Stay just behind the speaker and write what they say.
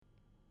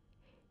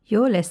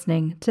You're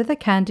listening to the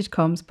Candid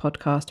Comms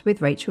podcast with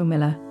Rachel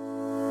Miller.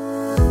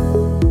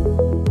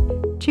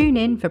 Tune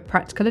in for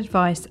practical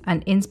advice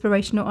and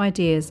inspirational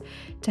ideas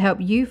to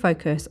help you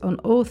focus on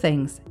all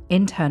things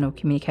internal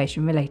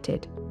communication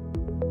related.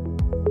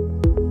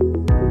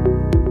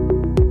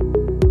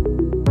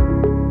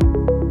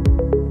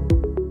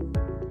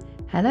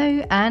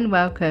 Hello and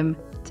welcome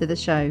to the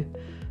show.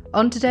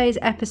 On today's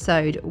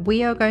episode,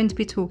 we are going to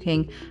be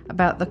talking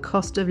about the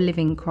cost of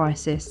living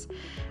crisis.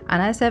 And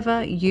as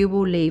ever, you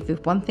will leave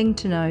with one thing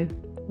to know,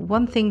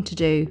 one thing to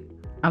do,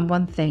 and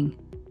one thing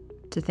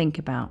to think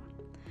about.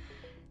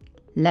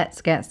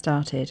 Let's get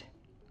started.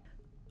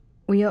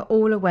 We are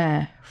all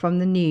aware from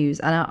the news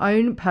and our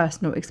own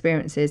personal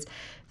experiences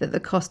that the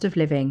cost of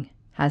living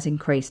has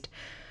increased.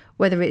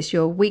 Whether it's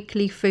your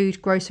weekly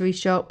food grocery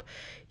shop,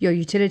 your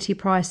utility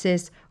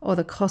prices, or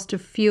the cost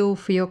of fuel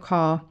for your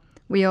car,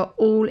 we are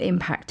all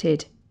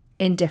impacted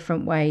in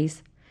different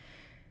ways.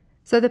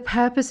 So the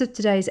purpose of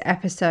today's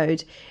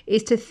episode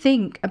is to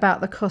think about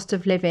the cost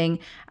of living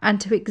and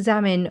to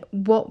examine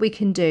what we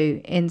can do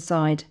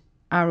inside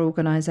our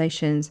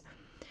organisations.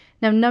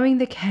 Now, knowing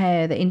the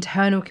care that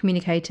internal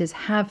communicators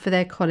have for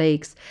their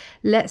colleagues,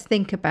 let's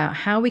think about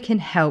how we can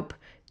help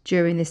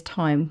during this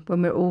time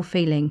when we're all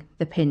feeling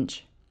the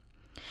pinch.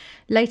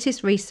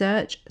 Latest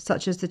research,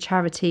 such as the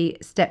charity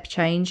Step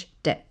Change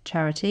Debt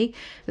Charity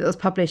that was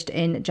published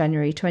in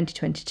January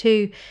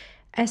 2022,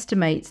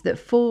 estimates that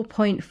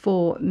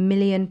 4.4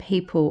 million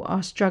people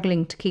are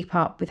struggling to keep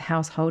up with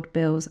household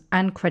bills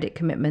and credit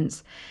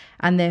commitments,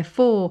 and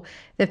therefore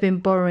they've been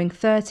borrowing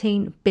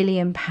 £13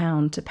 billion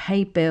to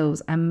pay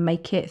bills and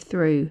make it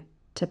through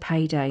to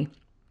payday.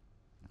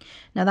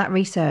 Now, that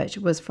research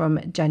was from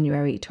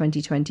January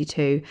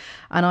 2022,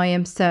 and I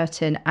am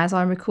certain, as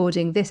I'm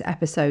recording this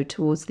episode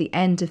towards the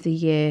end of the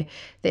year,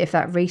 that if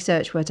that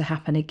research were to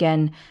happen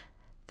again,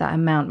 that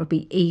amount would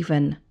be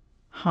even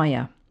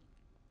higher.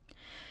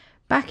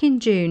 Back in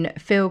June,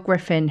 Phil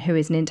Griffin, who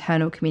is an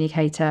internal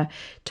communicator,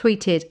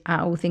 tweeted at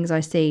All Things I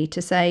See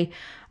to say,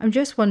 "I'm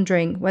just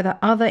wondering whether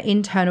other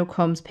internal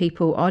comms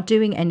people are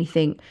doing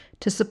anything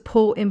to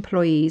support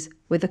employees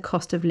with the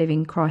cost of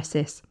living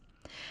crisis."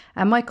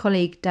 And my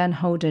colleague Dan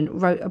Holden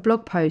wrote a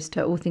blog post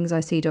at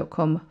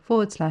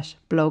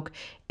allthingsic.com/blog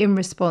in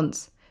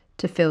response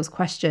to Phil's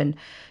question.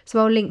 So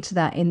I'll link to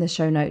that in the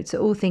show notes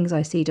at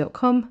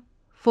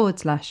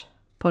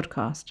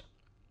allthingsic.com/podcast.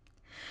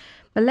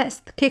 But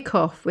let's kick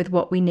off with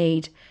what we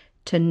need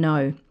to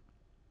know.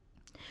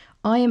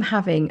 I am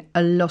having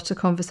a lot of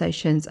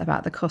conversations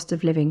about the cost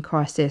of living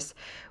crisis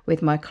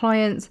with my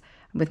clients,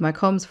 with my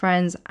comms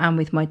friends, and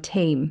with my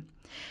team.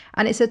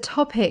 And it's a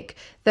topic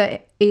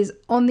that is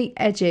on the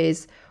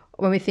edges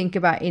when we think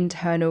about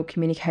internal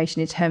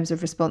communication in terms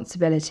of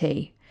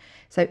responsibility.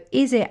 So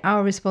is it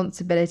our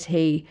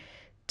responsibility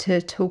to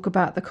talk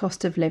about the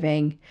cost of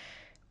living,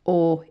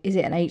 or is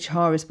it an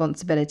HR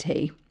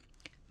responsibility?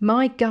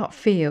 My gut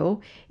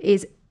feel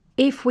is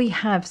if we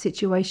have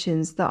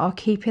situations that are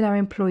keeping our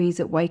employees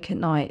awake at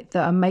night,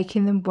 that are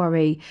making them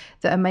worry,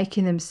 that are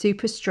making them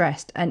super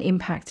stressed and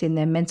impacting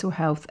their mental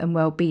health and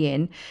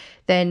well-being,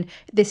 then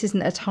this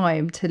isn't a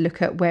time to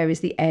look at where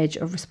is the edge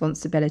of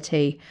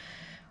responsibility.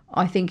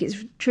 I think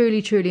it's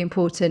truly, truly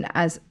important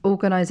as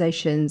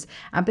organisations,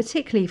 and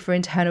particularly for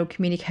internal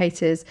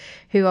communicators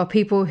who are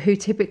people who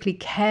typically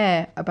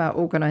care about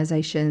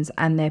organisations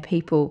and their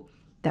people,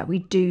 that we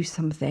do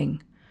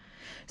something.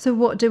 So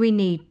what do we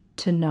need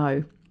to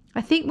know?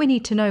 I think we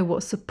need to know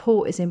what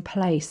support is in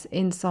place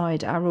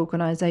inside our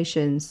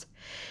organisations.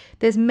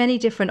 There's many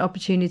different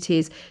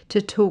opportunities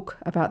to talk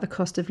about the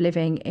cost of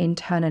living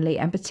internally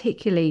and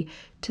particularly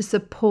to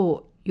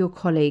support your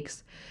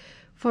colleagues.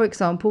 For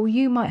example,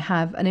 you might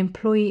have an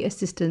employee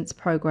assistance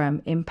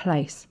programme in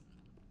place.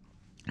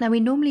 Now,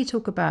 we normally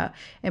talk about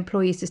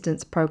employee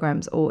assistance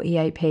programs or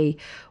EAP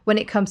when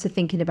it comes to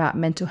thinking about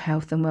mental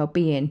health and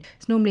well-being.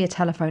 It's normally a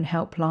telephone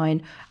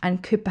helpline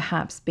and could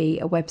perhaps be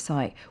a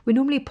website. We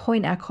normally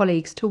point our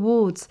colleagues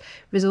towards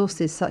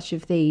resources such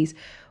as these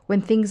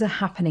when things are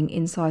happening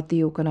inside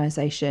the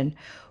organisation.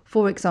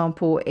 For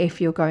example,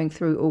 if you're going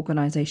through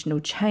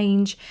organisational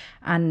change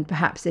and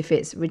perhaps if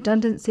it's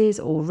redundancies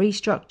or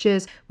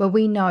restructures, well,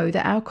 we know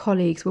that our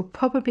colleagues will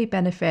probably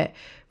benefit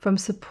from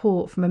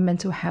support from a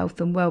mental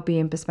health and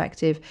well-being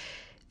perspective,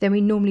 then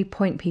we normally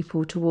point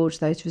people towards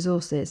those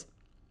resources.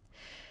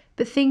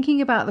 But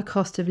thinking about the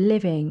cost of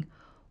living,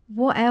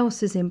 what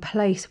else is in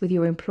place with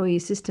your employee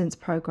assistance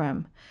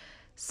programme?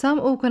 Some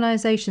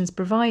organisations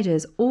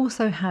providers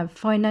also have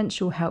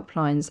financial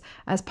helplines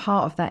as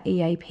part of that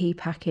EAP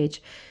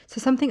package. So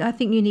something I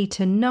think you need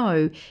to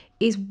know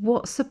is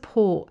what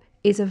support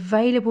is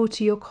available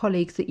to your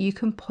colleagues that you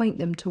can point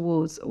them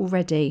towards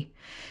already.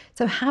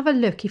 So have a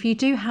look. If you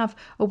do have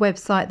a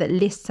website that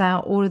lists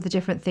out all of the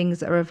different things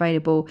that are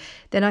available,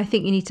 then I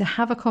think you need to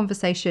have a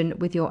conversation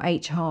with your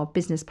HR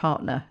business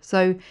partner.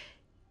 So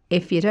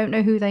if you don't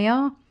know who they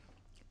are,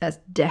 That's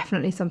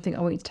definitely something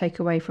I want you to take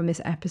away from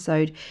this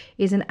episode,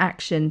 is an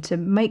action to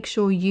make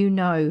sure you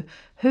know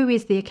who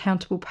is the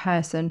accountable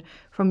person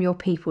from your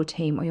people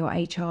team or your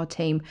HR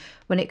team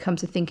when it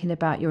comes to thinking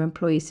about your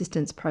employee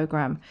assistance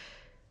program.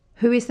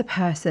 Who is the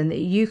person that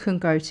you can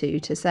go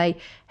to say,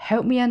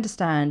 help me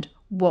understand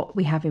what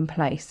we have in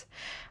place?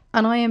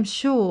 And I am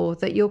sure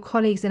that your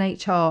colleagues in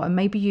HR, and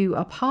maybe you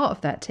are part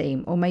of that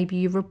team, or maybe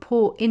you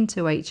report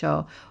into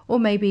HR, or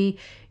maybe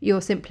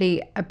you're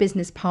simply a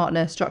business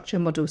partner structure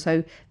model,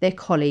 so they're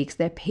colleagues,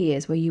 they're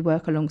peers where you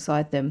work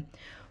alongside them.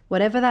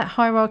 Whatever that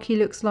hierarchy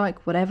looks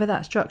like, whatever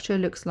that structure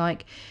looks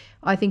like,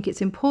 I think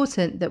it's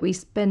important that we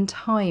spend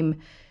time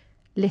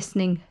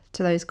listening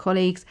to those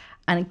colleagues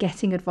and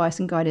getting advice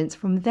and guidance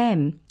from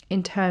them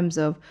in terms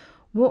of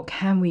what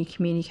can we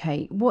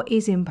communicate? What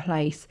is in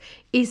place?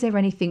 Is there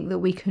anything that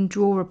we can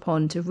draw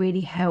upon to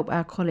really help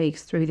our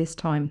colleagues through this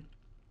time?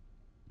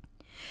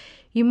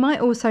 You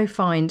might also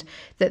find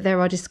that there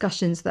are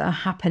discussions that are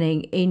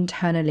happening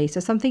internally. So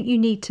something you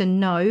need to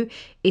know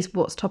is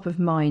what's top of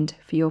mind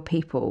for your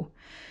people.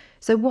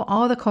 So what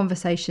are the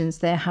conversations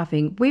they're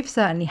having? We've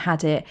certainly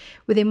had it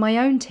within my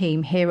own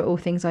team here at All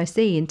Things I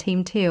See in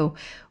Team Teal,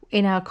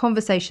 in our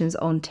conversations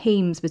on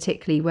Teams,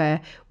 particularly where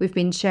we've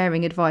been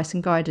sharing advice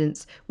and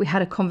guidance. We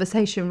had a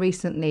conversation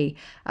recently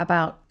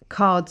about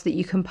cards that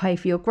you can pay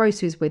for your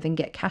groceries with and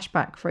get cash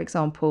back, for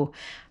example.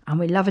 And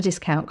we love a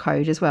discount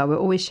code as well. We're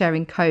always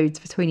sharing codes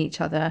between each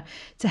other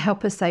to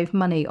help us save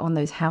money on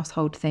those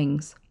household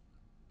things.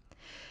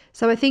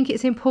 So I think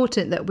it's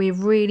important that we're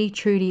really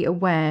truly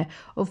aware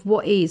of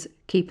what is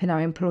keeping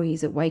our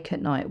employees awake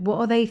at night. What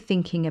are they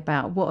thinking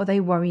about? What are they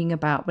worrying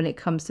about when it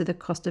comes to the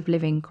cost of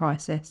living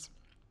crisis?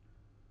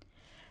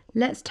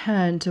 Let's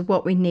turn to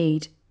what we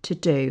need to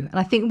do. And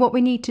I think what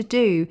we need to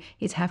do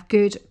is have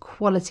good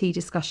quality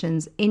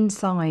discussions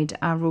inside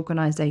our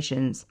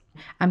organisations.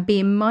 And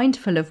being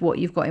mindful of what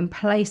you've got in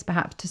place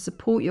perhaps to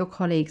support your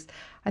colleagues,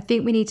 I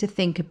think we need to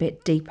think a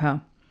bit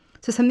deeper.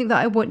 So something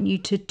that I want you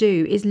to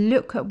do is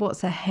look at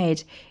what's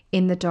ahead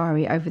in the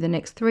diary over the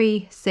next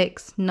 3,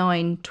 6,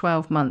 9,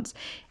 12 months.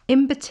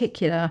 In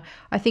particular,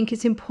 I think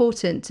it's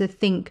important to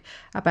think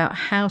about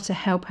how to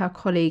help our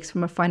colleagues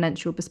from a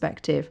financial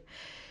perspective.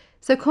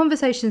 So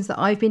conversations that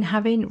I've been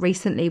having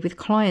recently with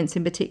clients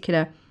in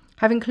particular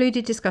have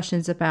included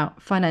discussions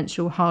about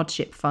financial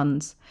hardship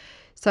funds.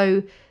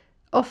 So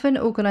often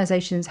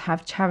organisations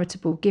have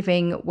charitable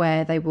giving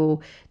where they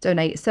will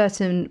donate a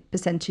certain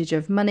percentage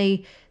of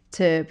money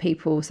to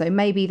people. So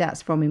maybe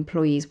that's from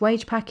employees'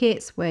 wage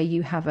packets, where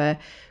you have a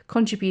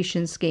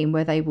contribution scheme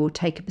where they will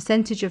take a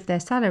percentage of their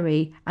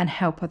salary and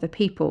help other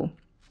people.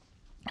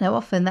 Now,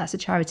 often that's a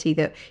charity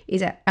that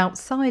is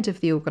outside of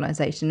the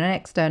organisation, an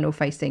external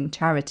facing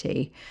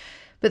charity.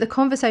 But the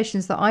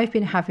conversations that I've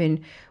been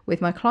having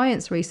with my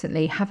clients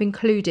recently have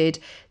included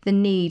the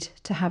need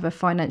to have a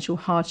financial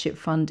hardship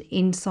fund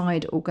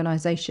inside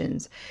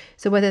organisations.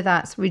 So whether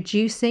that's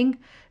reducing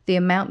the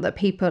amount that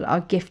people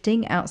are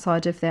gifting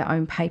outside of their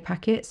own pay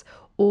packets,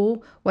 or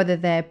whether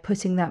they're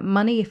putting that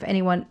money, if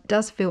anyone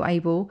does feel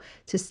able,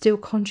 to still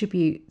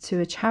contribute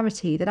to a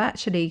charity, that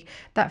actually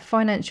that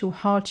financial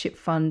hardship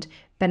fund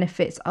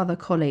benefits other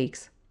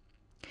colleagues.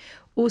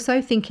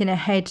 Also thinking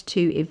ahead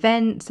to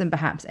events and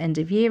perhaps end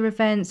of year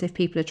events if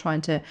people are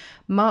trying to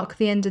mark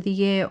the end of the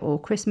year, or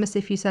Christmas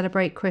if you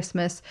celebrate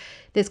Christmas.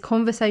 There's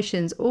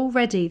conversations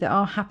already that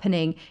are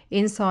happening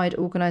inside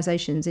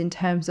organisations in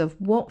terms of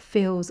what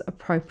feels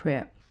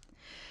appropriate.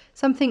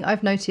 Something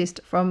I've noticed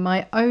from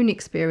my own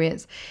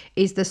experience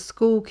is the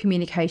school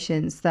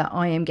communications that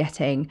I am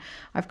getting.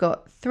 I've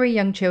got 3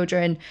 young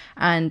children,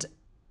 and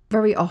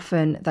very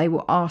often they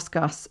will ask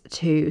us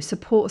to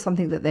support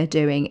something that they're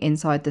doing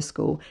inside the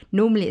school.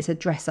 Normally it's a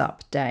dress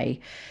up day.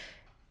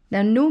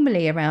 Now,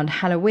 normally around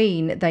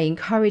Halloween, they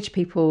encourage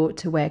people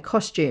to wear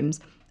costumes.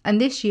 And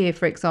this year,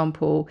 for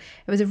example,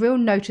 it was a real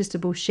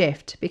noticeable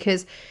shift,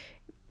 because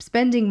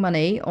spending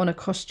money on a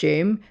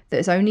costume that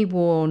is only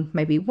worn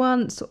maybe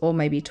once or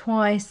maybe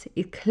twice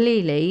is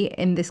clearly,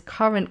 in this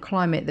current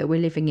climate that we're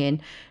living in,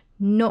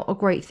 not a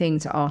great thing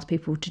to ask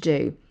people to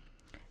do.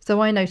 So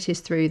I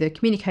noticed through the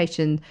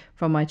communication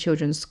from my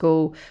children's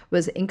school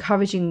was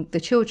encouraging the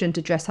children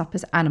to dress up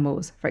as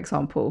animals, for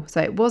example.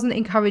 So it wasn't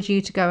encouraging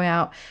you to go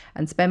out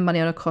and spend money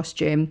on a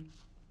costume.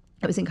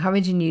 It was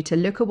encouraging you to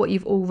look at what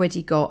you've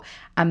already got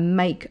and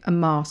make a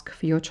mask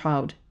for your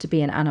child to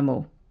be an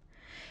animal.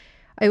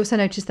 I also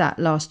noticed that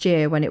last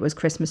year when it was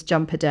Christmas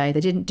jumper day,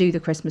 they didn't do the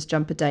Christmas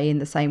jumper day in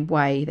the same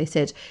way. They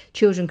said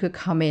children could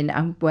come in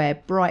and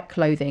wear bright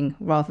clothing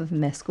rather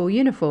than their school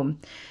uniform.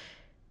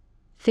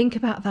 Think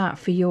about that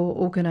for your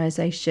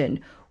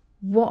organisation.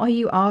 What are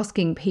you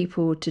asking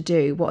people to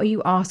do? What are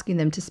you asking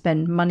them to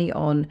spend money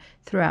on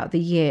throughout the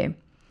year?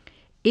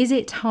 Is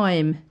it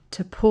time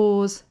to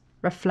pause,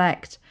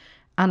 reflect,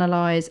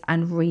 analyse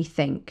and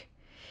rethink?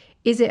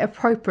 Is it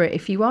appropriate,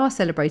 if you are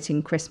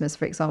celebrating Christmas,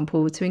 for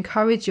example, to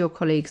encourage your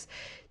colleagues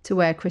to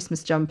wear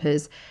Christmas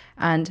jumpers,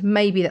 and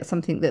maybe that's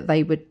something that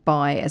they would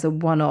buy as a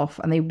one-off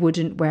and they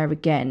wouldn't wear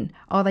again?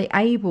 Are they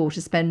able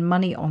to spend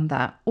money on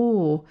that?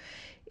 Or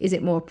is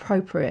it more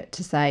appropriate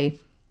to say,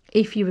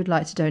 if you would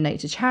like to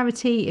donate to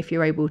charity, if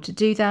you're able to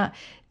do that,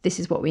 this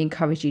is what we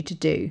encourage you to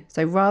do.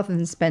 So rather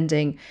than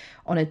spending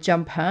on a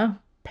jumper,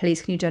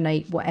 please can you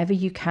donate whatever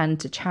you can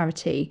to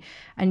charity,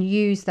 and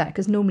use that,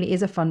 because normally it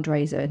is a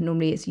fundraiser.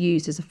 Normally it's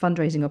used as a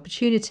fundraising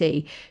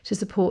opportunity to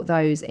support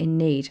those in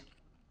need.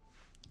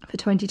 For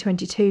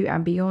 2022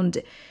 and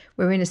beyond,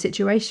 we're in a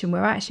situation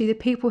where actually the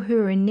people who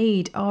are in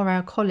need are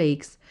our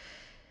colleagues.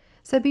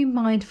 So be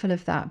mindful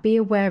of that, be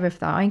aware of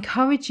that. I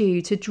encourage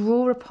you to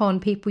draw upon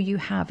people you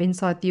have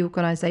inside the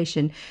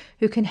organisation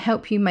who can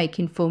help you make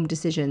informed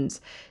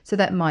decisions. So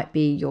that might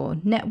be your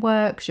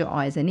networks, your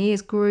eyes and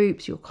ears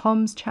groups, your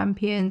comms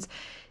champions,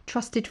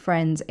 trusted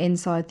friends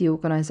inside the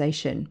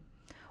organisation.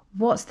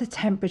 What's the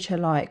temperature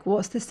like?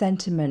 What's the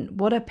sentiment?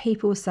 What are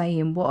people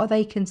saying? What are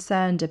they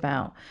concerned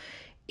about?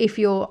 If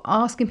you're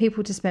asking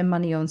people to spend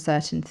money on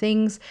certain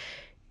things,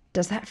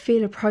 does that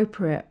feel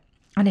appropriate?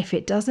 And if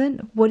it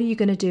doesn't, what are you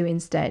going to do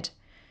instead?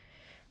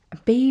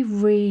 Be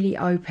really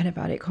open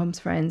about it, comms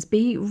friends.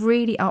 Be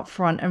really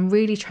upfront and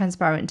really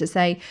transparent to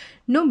say,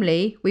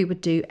 normally we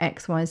would do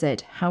X, Y, Z.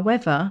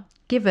 However,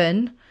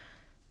 given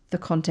the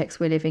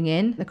context we're living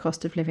in, the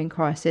cost of living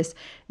crisis,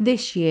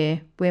 this year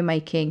we're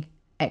making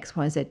X,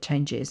 Y, Z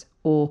changes,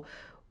 or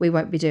we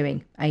won't be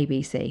doing A,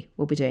 B, C.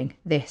 We'll be doing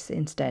this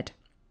instead.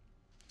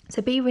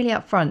 So be really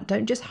upfront.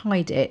 Don't just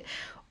hide it.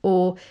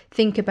 Or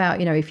think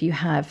about, if you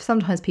have,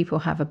 sometimes people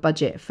have a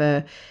budget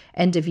for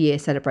end of year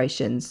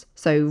celebrations.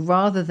 So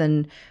rather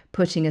than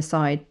putting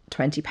aside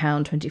 £20,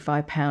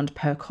 £25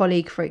 per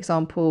colleague, for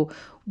example,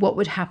 what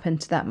would happen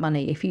to that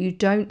money if you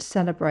don't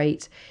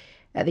celebrate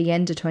at the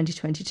end of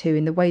 2022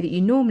 in the way that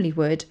you normally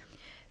would?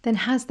 Then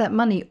has that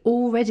money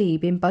already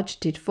been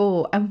budgeted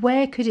for? And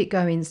where could it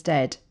go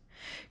instead?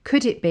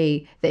 Could it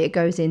be that it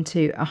goes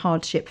into a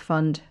hardship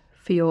fund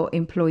for your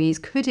employees?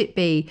 Could it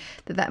be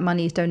that that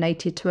money is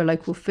donated to a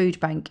local food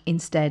bank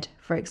instead,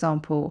 for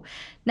example?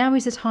 Now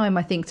is the time,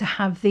 I think, to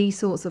have these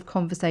sorts of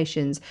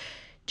conversations.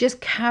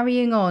 Just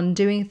carrying on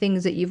doing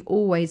things that you've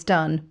always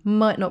done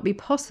might not be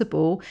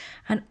possible,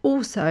 and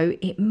also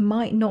it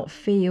might not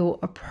feel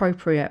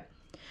appropriate.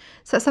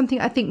 So that's something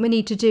I think we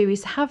need to do,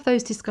 is have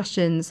those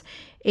discussions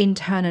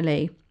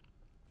internally.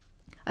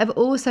 I've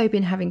also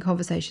been having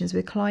conversations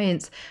with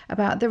clients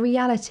about the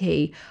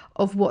reality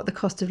of what the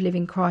cost of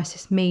living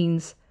crisis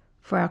means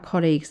for our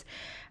colleagues.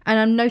 And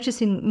I'm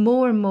noticing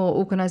more and more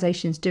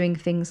organisations doing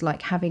things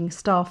like having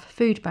staff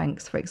food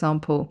banks, for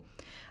example.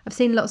 I've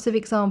seen lots of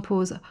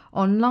examples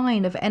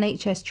online of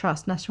NHS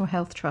trusts, National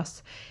Health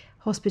Trusts,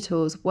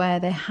 hospitals, where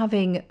they're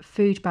having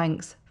food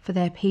banks for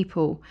their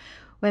people,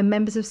 where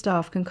members of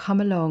staff can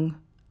come along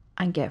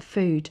and get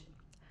food.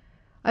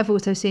 I've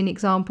also seen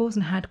examples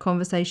and had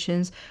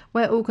conversations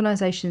where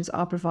organisations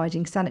are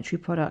providing sanitary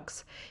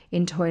products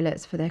in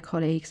toilets for their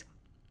colleagues.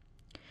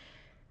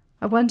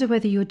 I wonder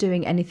whether you're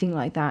doing anything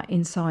like that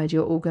inside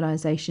your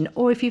organisation,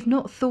 or if you've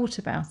not thought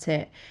about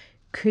it,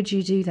 could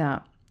you do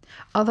that?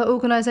 Other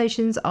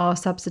organisations are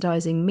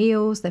subsidising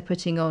meals. They're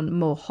putting on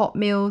more hot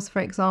meals,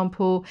 for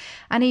example,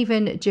 and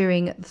even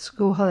during the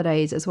school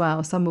holidays as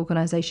well. Some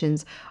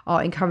organisations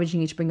are encouraging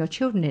you to bring your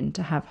children in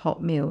to have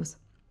hot meals.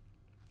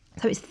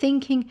 So it's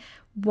thinking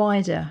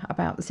wider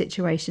about the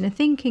situation and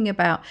thinking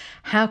about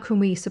how can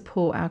we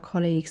support our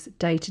colleagues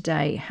day to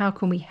day? How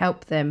can we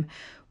help them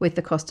with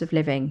the cost of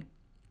living?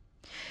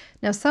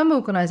 Now, some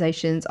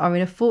organisations are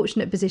in a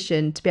fortunate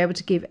position to be able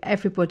to give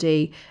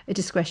everybody a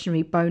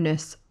discretionary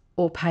bonus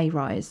or pay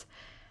rise.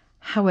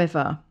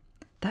 However,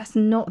 that's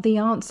not the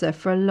answer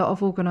for a lot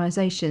of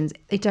organisations.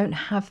 They don't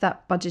have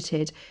that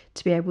budgeted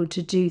to be able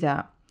to do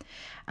that.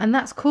 And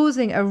that's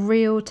causing a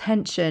real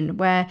tension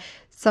where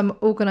some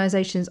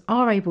organisations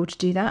are able to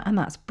do that, and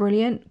that's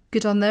brilliant.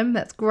 Good on them.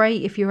 That's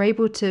great. If you're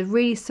able to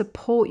really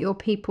support your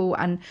people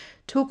and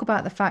talk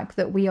about the fact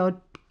that we are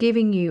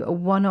giving you a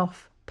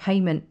one-off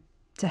payment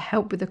to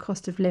help with the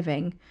cost of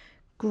living,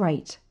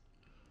 great.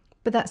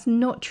 But that's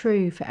not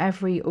true for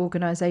every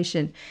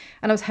organisation.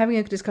 And I was having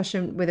a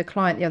discussion with a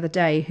client the other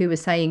day who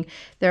was saying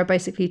there are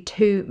basically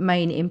two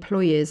main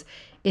employers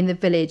in the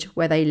village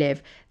where they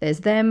live. There's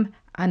them,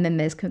 and then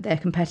there's their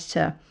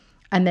competitor.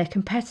 And their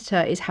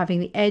competitor is having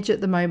the edge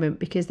at the moment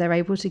because they're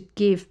able to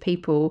give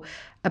people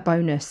a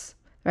bonus.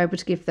 They're able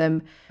to give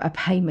them a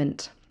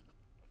payment.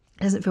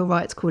 It doesn't feel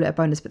right to call it a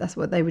bonus, but that's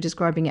what they were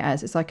describing it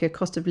as. It's like a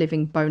cost of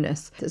living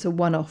bonus. It's a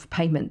one-off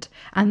payment.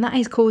 And that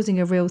is causing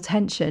a real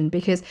tension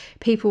because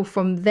people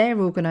from their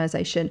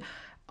organisation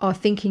are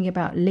thinking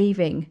about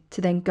leaving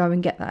to then go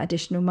and get that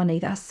additional money.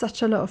 That's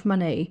such a lot of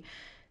money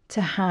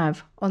to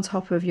have on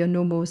top of your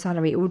normal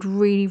salary. It would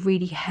really,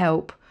 really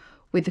help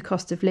with the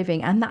cost of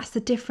living. And that's the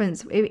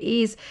difference. It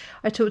is,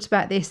 I talked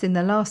about this in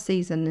the last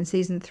season, in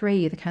season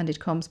 3 of the Candid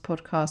Comms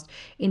podcast,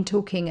 in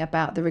talking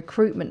about the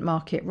recruitment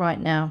market right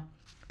now.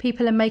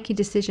 People are making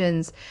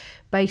decisions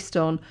based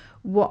on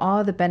what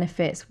are the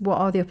benefits, what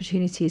are the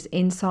opportunities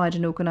inside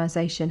an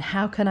organisation,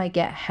 how can I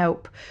get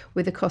help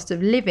with the cost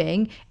of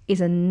living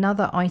is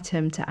another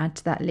item to add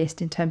to that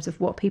list in terms of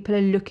what people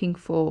are looking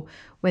for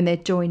when they're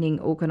joining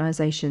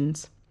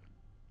organisations.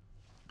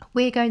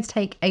 We're going to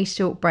take a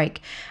short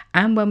break,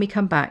 and when we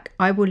come back,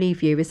 I will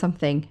leave you with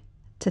something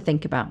to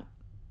think about.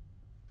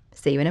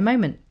 See you in a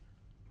moment.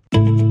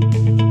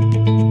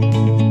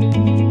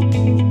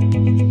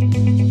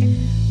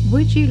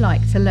 Would you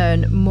like to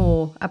learn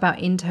more about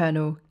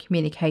internal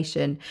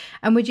communication,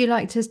 and would you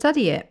like to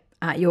study it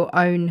at your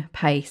own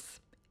pace?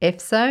 If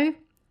so,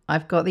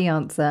 I've got the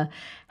answer.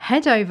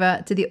 Head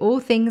over to the All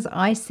Things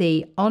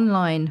IC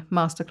online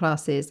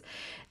masterclasses.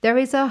 There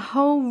is a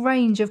whole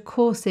range of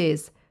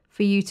courses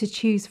for you to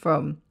choose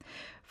from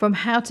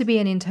how to be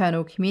an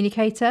internal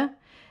communicator,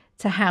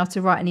 to how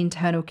to write an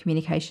internal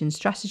communication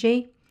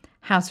strategy,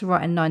 how to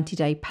write a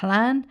 90-day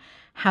plan,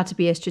 how to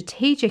be a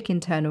strategic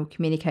internal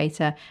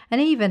communicator,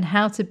 and even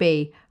how to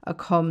be a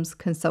comms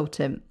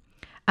consultant.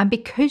 And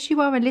because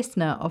you are a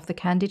listener of the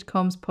Candid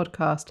Comms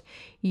podcast,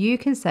 you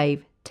can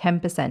save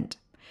 10%.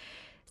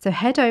 So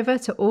head over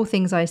to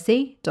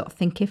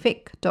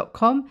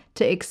allthingsic.thinkific.com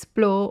to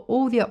explore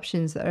all the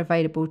options that are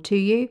available to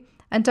you.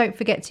 And don't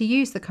forget to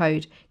use the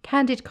code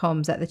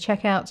CandidComms at the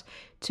checkout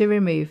to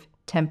remove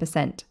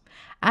 10%.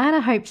 And I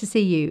hope to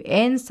see you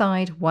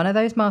inside one of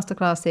those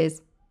masterclasses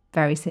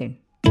very soon.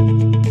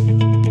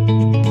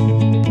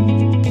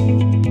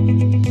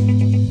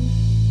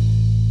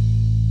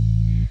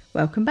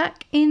 Welcome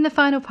back. In the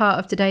final part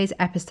of today's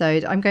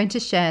episode, I'm going to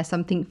share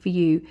something for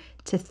you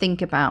to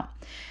think about.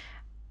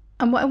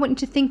 And what I want you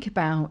to think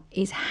about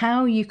is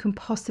how you can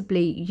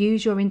possibly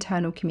use your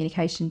internal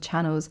communication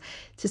channels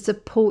to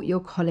support your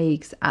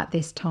colleagues at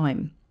this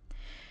time.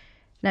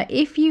 Now,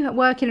 if you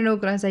work in an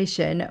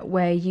organisation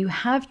where you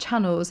have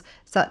channels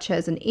such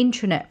as an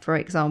intranet, for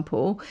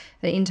example,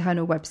 an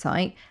internal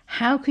website,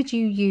 how could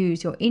you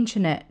use your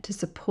intranet to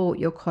support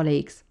your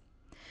colleagues?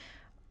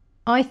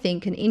 I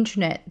think an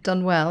intranet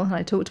done well, and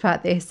I talked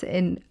about this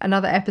in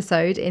another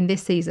episode in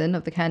this season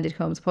of the Candid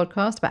Comms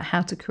podcast about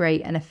how to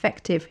create an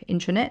effective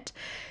intranet.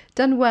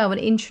 Done well, an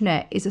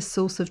intranet is a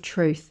source of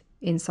truth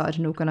inside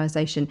an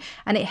organisation,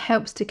 and it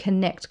helps to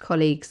connect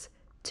colleagues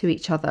to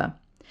each other.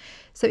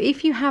 So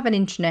if you have an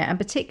intranet, and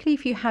particularly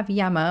if you have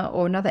Yammer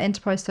or another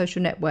enterprise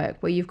social network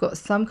where you've got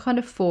some kind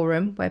of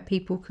forum where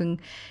people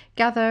can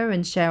gather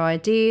and share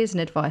ideas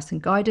and advice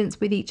and guidance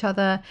with each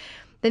other,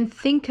 then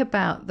think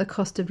about the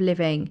cost of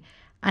living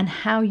and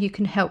how you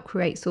can help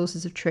create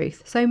sources of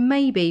truth. So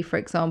maybe, for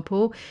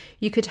example,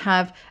 you could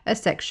have a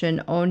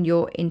section on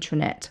your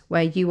intranet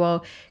where you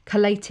are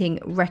collating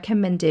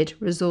recommended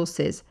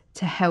resources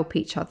to help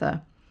each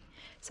other.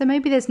 So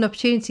maybe there's an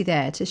opportunity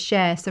there to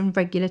share some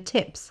regular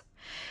tips.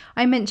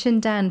 I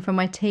mentioned Dan from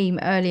my team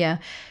earlier.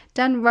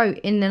 Dan wrote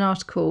in an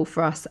article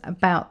for us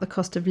about the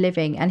cost of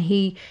living, and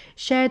he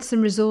shared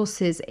some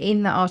resources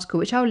in that article,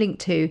 which I'll link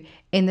to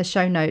in the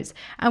show notes.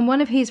 And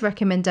one of his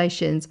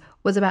recommendations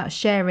was about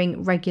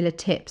sharing regular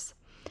tips.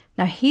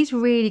 Now, he's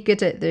really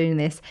good at doing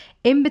this,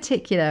 in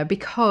particular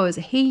because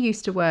he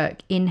used to work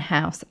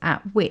in-house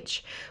at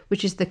Which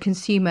is the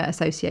Consumer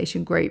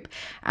Association group,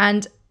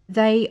 and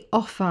they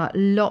offer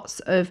lots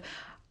of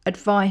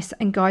advice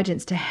and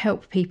guidance to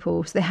help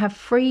people. So they have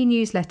free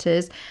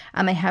newsletters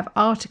and they have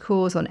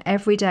articles on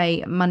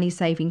everyday money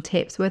saving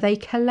tips where they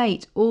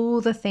collate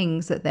all the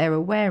things that they're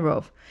aware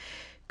of.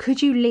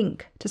 Could you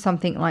link to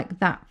something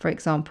like that, for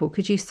example?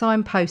 Could you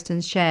signpost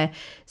and share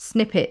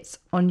snippets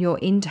on your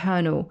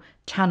internal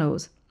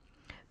channels?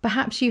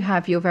 Perhaps you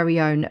have your very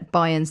own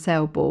buy and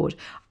sell board.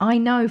 I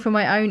know from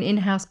my own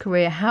in-house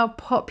career how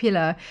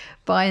popular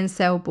buy and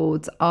sell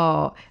boards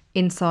are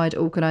inside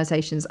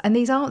organisations, and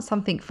these aren't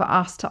something for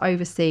us to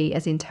oversee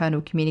as internal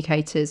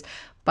communicators,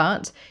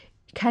 but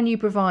can you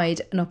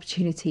provide an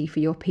opportunity for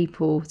your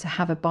people to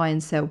have a buy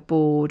and sell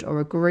board or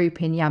a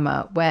group in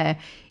Yammer where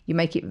you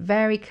make it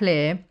very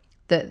clear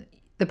that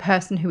the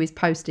person who is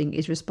posting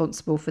is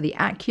responsible for the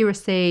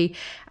accuracy,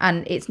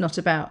 and it's not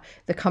about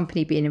the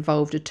company being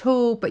involved at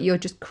all, but you're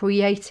just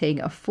creating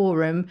a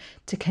forum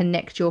to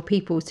connect your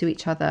people to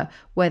each other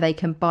where they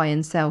can buy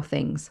and sell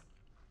things.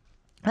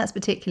 That's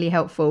particularly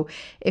helpful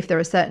if there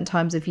are certain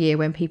times of year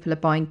when people are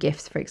buying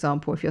gifts, for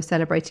example, if you're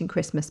celebrating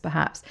Christmas,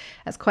 perhaps.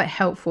 That's quite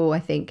helpful, I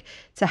think,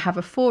 to have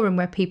a forum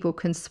where people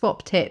can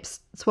swap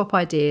tips, swap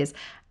ideas,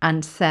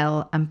 and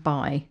sell and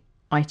buy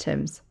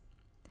items.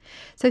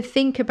 So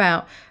think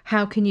about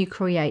how can you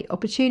create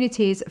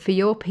opportunities for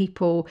your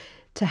people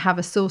to have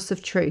a source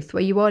of truth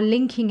where you are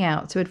linking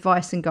out to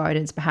advice and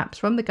guidance, perhaps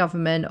from the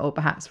government or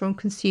perhaps from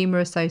consumer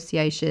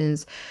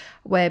associations,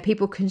 where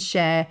people can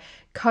share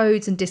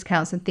codes and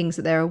discounts and things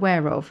that they're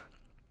aware of.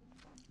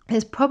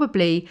 There's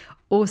probably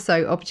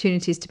also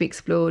opportunities to be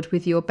explored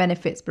with your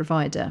benefits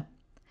provider.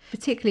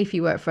 Particularly if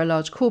you work for a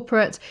large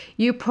corporate,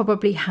 you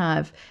probably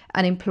have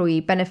an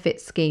employee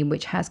benefits scheme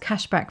which has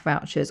cashback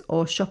vouchers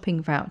or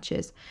shopping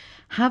vouchers.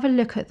 Have a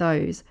look at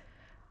those.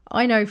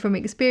 I know from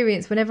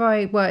experience, whenever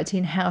I worked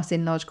in-house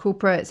in large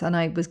corporates and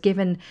I was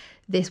given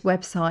this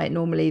website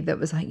normally that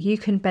was like, you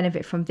can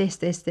benefit from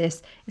this,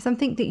 it's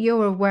something that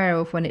you're aware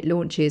of when it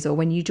launches or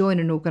when you join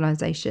an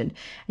organisation,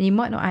 and you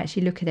might not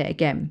actually look at it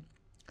again.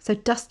 So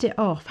dust it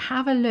off,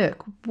 have a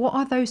look. What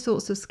are those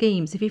sorts of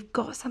schemes? If you've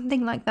got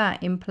something like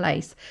that in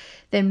place,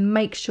 then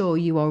make sure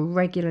you are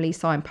regularly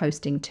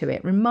signposting to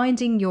it,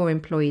 reminding your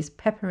employees,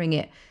 peppering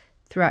it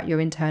throughout your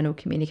internal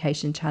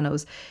communication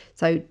channels.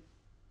 So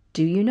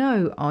do you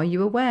know? Are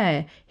you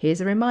aware?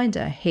 Here's a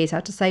reminder. Here's how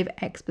to save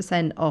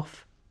X%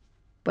 off,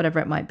 whatever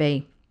it might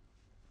be.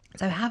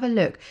 So have a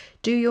look,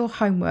 do your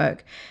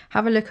homework,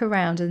 have a look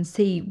around and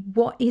see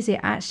what is it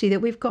actually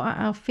that we've got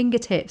at our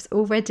fingertips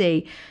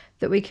already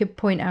that we could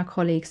point our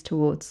colleagues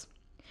towards.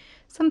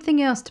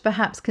 Something else to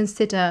perhaps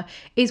consider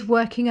is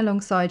working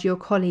alongside your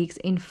colleagues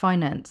in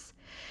finance.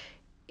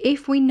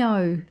 If we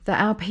know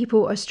that our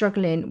people are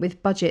struggling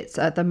with budgets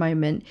at the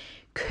moment,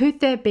 could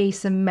there be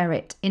some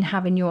merit in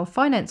having your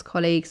finance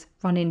colleagues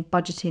running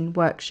budgeting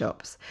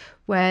workshops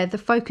where the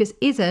focus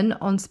isn't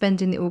on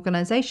spending the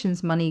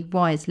organisation's money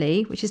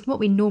wisely, which is what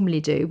we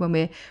normally do when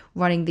we're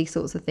running these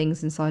sorts of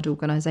things inside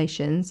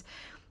organisations,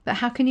 but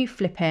how can you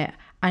flip it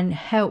and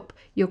help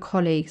your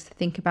colleagues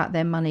think about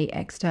their money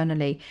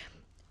externally?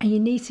 And you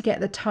need to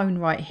get the tone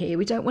right here.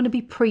 We don't want to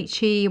be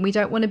preachy and we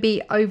don't want to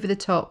be over the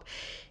top.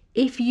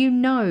 If you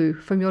know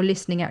from your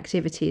listening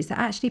activities that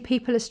actually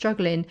people are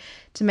struggling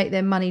to make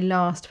their money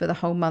last for the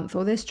whole month,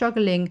 or they're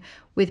struggling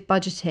with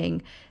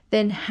budgeting,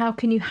 then how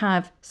can you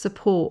have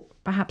support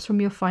perhaps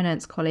from your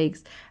finance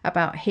colleagues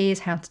about here's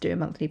how to do a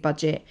monthly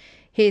budget,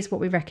 here's what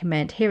we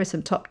recommend, here are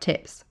some top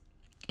tips.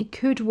 It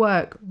could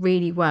work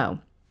really well.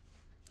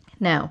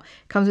 Now,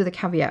 it comes with a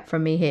caveat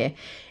from me here.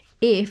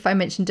 If I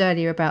mentioned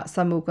earlier about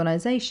some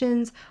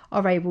organisations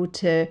are able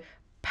to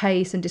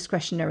pay some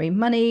discretionary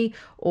money,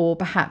 or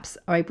perhaps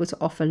are able to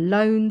offer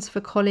loans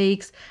for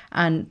colleagues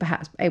and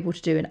perhaps able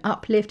to do an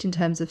uplift in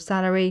terms of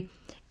salary.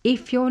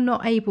 If you're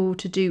not able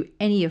to do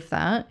any of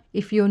that,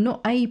 if you're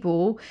not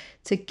able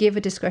to give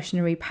a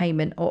discretionary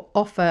payment or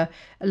offer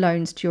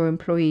loans to your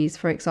employees,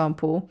 for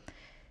example,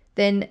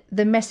 then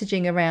the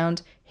messaging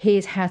around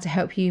here's how to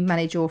help you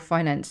manage your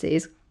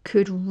finances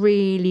could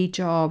really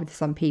jar with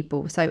some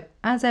people. So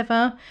as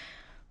ever,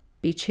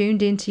 be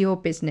tuned into your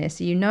business.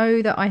 You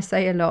know that I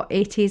say a lot,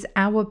 it is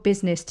our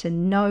business to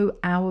know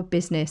our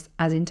business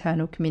as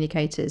internal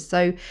communicators.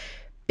 So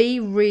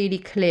be really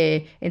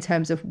clear in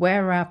terms of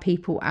where are our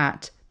people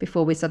at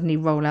before we suddenly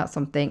roll out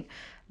something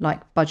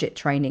like budget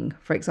training,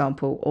 for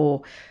example,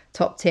 or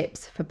top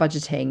tips for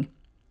budgeting.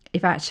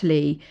 If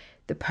actually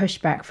the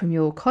pushback from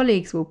your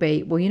colleagues will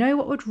be, well, you know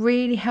what would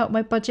really help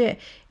my budget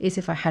is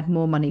if I had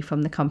more money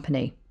from the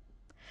company.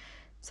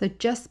 So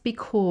just be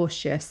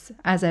cautious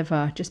as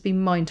ever, just be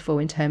mindful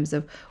in terms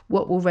of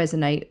what will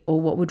resonate or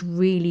what would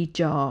really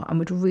jar and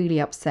would really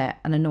upset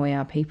and annoy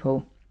our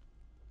people.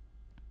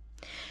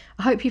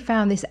 I hope you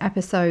found this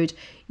episode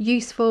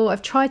useful.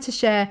 I've tried to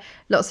share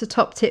lots of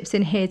top tips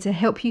in here to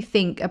help you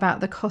think about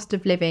the cost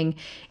of living.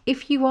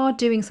 If you are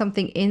doing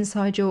something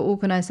inside your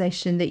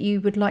organisation that you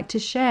would like to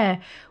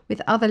share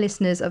with other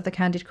listeners of the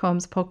Candid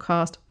Comms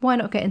podcast, why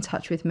not get in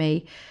touch with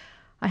me?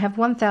 I have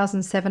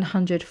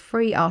 1,700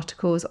 free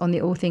articles on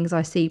the All Things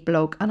I See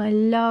blog, and I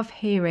love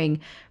hearing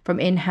from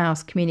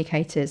in-house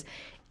communicators.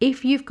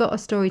 If you've got a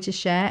story to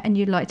share and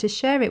you'd like to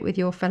share it with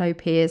your fellow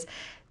peers,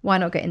 why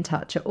not get in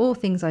touch at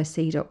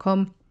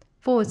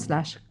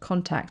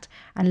allthingsic.com/contact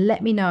and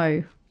let me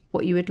know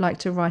what you would like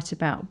to write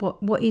about.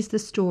 What is the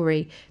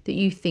story that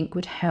you think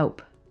would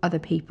help other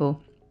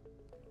people?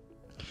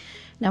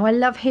 Now, I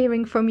love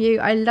hearing from you.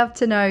 I love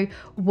to know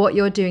what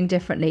you're doing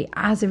differently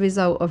as a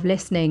result of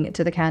listening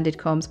to the Candid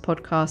Comms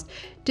podcast.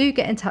 Do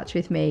get in touch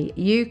with me.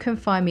 You can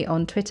find me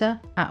on Twitter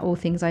at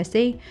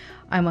allthingsic.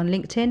 I'm on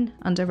LinkedIn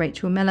under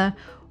Rachel Miller.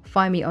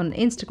 Find me on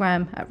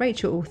Instagram at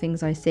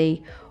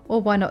RachelAllThingsIC,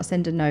 or why not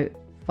send a note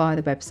via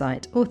the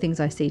website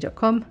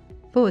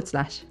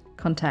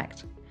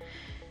allthingsic.com/contact.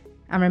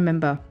 And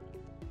remember,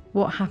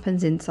 what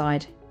happens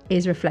inside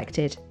is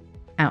reflected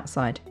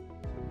outside.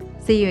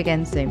 See you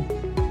again soon.